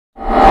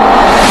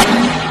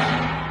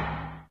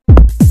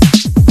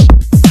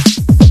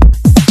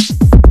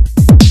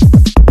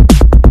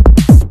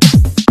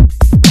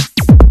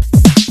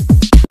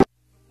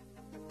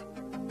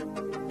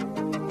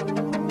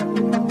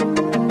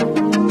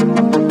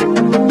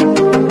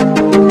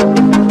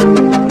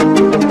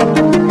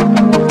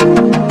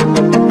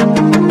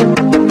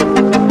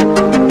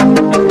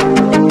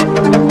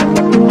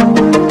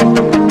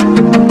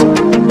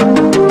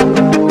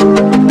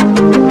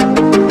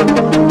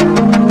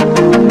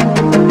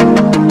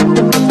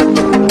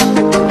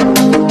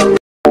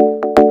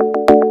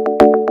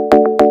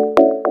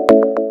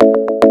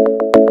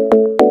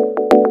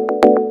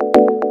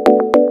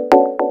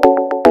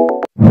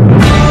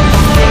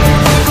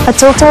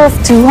total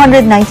of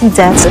 290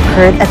 deaths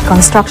occurred at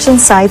construction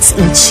sites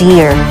each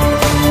year.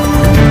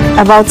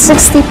 About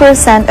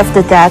 60% of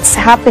the deaths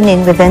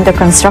happening within the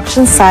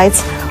construction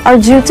sites are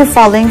due to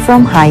falling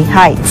from high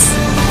heights.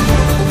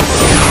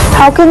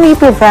 How can we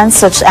prevent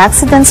such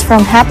accidents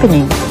from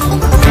happening?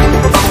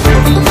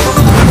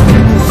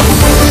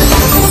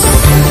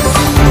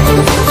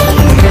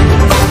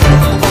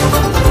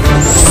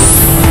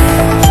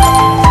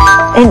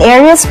 In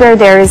areas where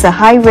there is a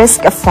high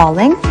risk of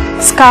falling,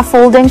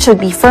 scaffolding should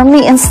be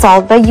firmly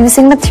installed by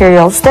using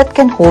materials that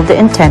can hold the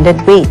intended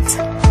weight.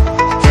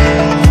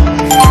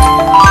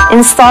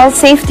 Install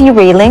safety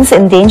railings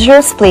in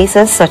dangerous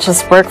places such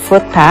as work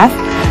footpath,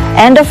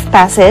 end of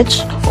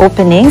passage,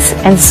 openings,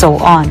 and so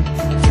on.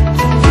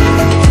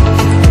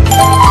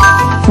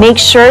 Make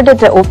sure that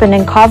the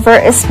opening cover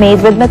is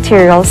made with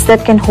materials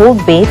that can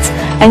hold weights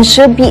and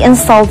should be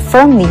installed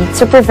firmly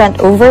to prevent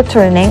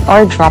overturning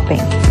or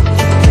dropping.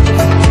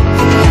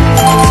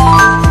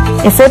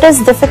 If it is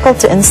difficult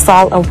to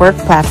install a work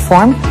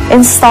platform,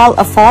 install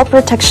a fall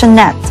protection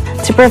net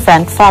to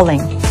prevent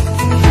falling.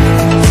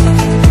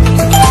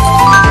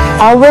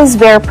 Always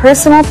wear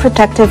personal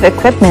protective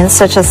equipment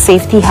such as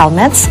safety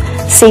helmets,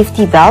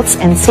 safety belts,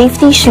 and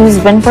safety shoes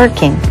when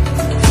working.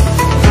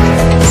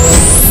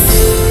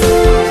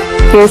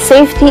 Your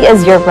safety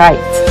is your right.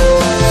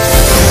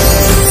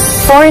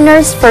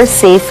 Foreigners for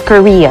Safe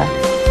Korea.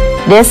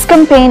 This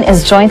campaign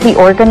is jointly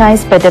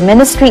organized by the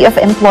Ministry of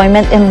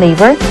Employment and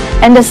Labor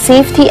and the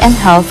Safety and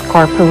Health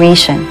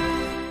Corporation.